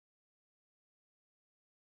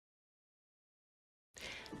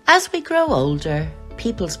As we grow older,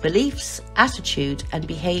 people's beliefs, attitude and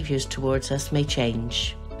behaviours towards us may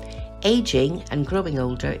change. Ageing and growing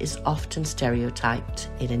older is often stereotyped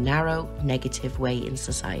in a narrow, negative way in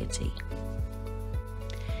society.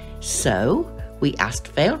 So, we asked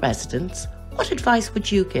Vale residents, what advice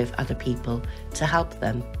would you give other people to help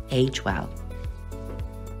them age well?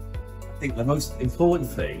 I think the most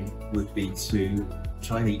important thing would be to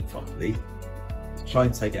try and eat properly, try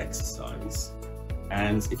and take exercise,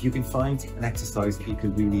 and if you can find an exercise that you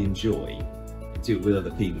can really enjoy and do it with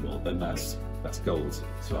other people, then that's gold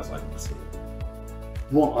as far as I can see.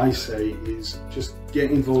 What I say is just get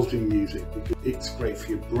involved in music because it's great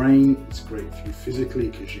for your brain, it's great for you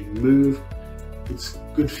physically because you move, it's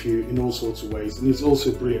good for you in all sorts of ways, and it's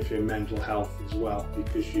also brilliant for your mental health as well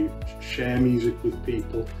because you share music with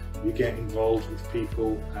people, you get involved with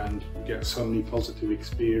people and you get so many positive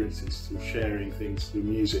experiences through sharing things through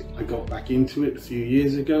music. I got back into it a few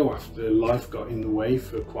years ago after life got in the way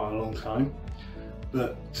for quite a long time,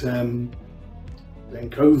 but then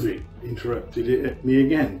COVID interrupted it at me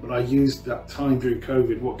again. But I used that time during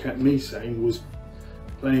COVID, what kept me sane was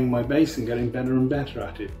playing my bass and getting better and better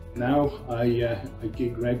at it. Now I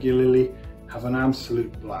gig regularly, have an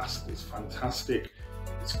absolute blast. It's fantastic.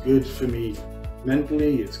 It's good for me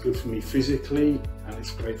mentally, it's good for me physically, and it's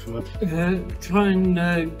great for my... Try and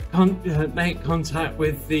make contact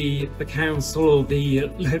with the council or the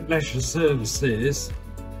leisure services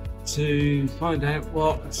to find out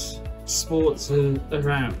what sports are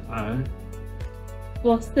out there.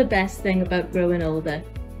 What's the best thing about growing older?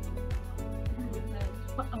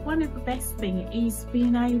 One of the best things is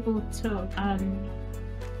being able to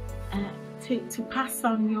pass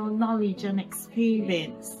on your knowledge and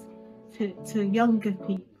experience to younger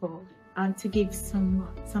people and to give some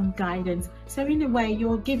guidance. So in a way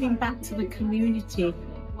you're giving back to the community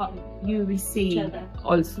what you receive.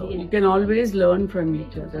 Also, you can always learn from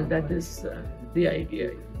each other. That is the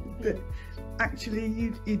idea. But actually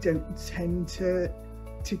you don't tend to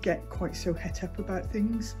get quite so het up about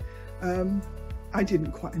things. I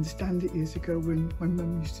didn't quite understand it years ago when my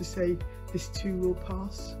mum used to say this too will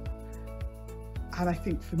pass, and I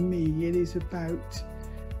think for me it is about,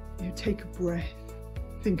 you know, take a breath,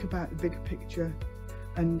 think about the bigger picture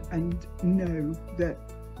and know that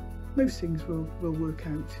most things will work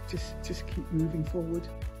out. Just keep moving forward.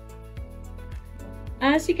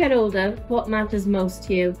 As you get older, what matters most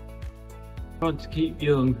to you? Try to keep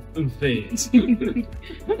young and fit.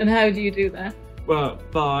 And how do you do that? Well,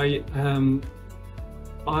 by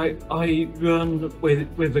I run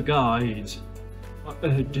with a guide.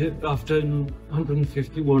 I've done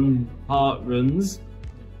 151 park runs.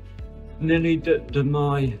 Nearly done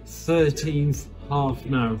my 13th half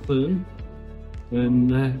marathon,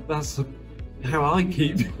 and that's how I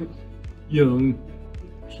keep young.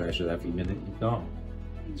 Treasure every minute you got.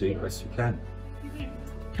 Do the best you can.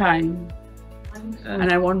 Time.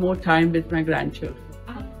 And I want more time with my grandchildren.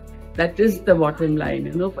 That is the bottom line,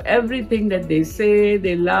 you know. For everything that they say,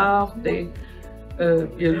 they laugh, they,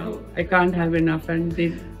 you know, I can't have enough, and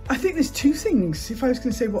they. I think there's two things. If I was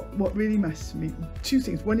going to say what really matters to me, two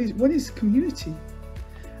things. One is community,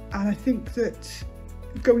 and I think that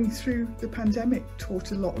going through the pandemic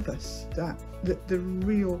taught a lot of us that the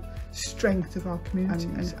real strength of our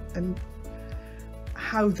communities and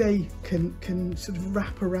how they can sort of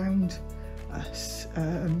wrap around us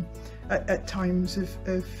at times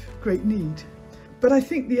of great need. But I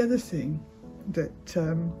think the other thing that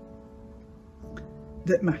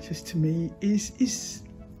that matters to me is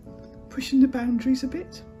pushing the boundaries a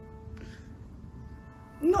bit,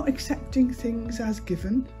 not accepting things as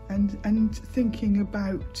given, and thinking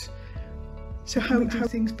about, so how we do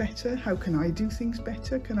things better, how can I do things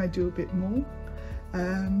better, can I do a bit more,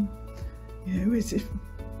 you know, is if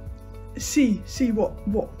see what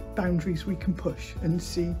boundaries we can push and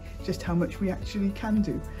see just how much we actually can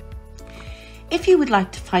do. If you would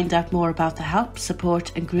like to find out more about the help,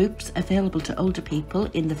 support and groups available to older people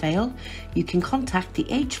in the Vale, you can contact the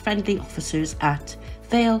age-friendly officers at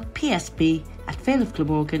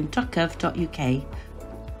valepsb@valeofglamorgan.gov.uk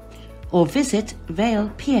or visit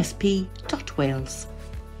valepsb.wales.